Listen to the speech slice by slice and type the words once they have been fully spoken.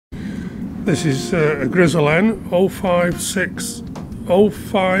This is a Grizzle Hen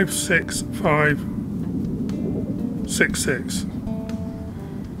 056566.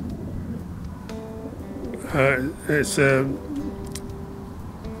 It's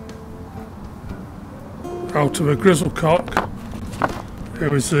out of a grizzle cock. It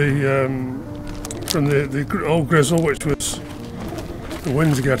was from the old grizzle, which was, the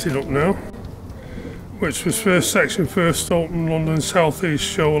wind's getting up now, which was first opened London South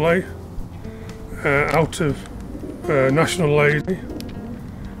East Cholet, out of National Lady,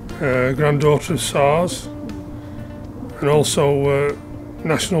 granddaughter of SARS, and also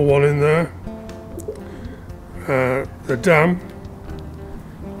National One in there. The dam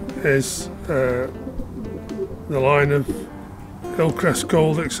is the line of Hillcrest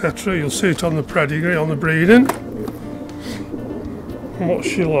Gold, etc. You'll see it on the pedigree, on the breeding. And what's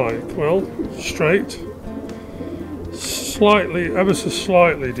she like? Well, straight, slightly, ever so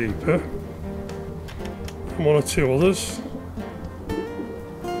slightly deeper, and one or two others.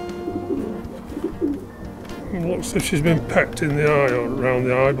 It looks as if she's been pecked in the eye or around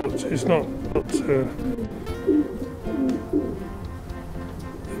the eye, but it's not.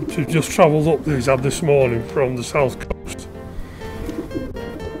 She's just travelled up these had this morning from the south coast.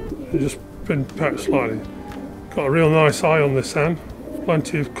 She's just been pecked slightly. Got a real nice eye on this hen,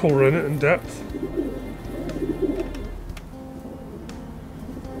 plenty of colour in it and depth.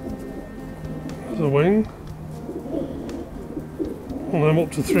 There's a wing. And I'm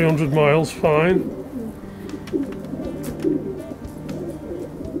up to 300 miles, fine.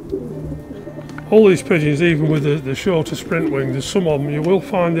 All these pigeons, even with the shorter sprint wing, there's some of them, you will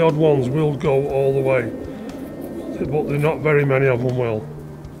find the odd ones will go all the way, but there are not very many of them will.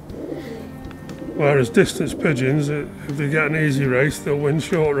 Whereas distance pigeons, if they get an easy race, they'll win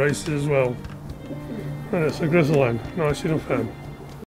short races as well. And it's a Grizzle Hen, nice enough hen.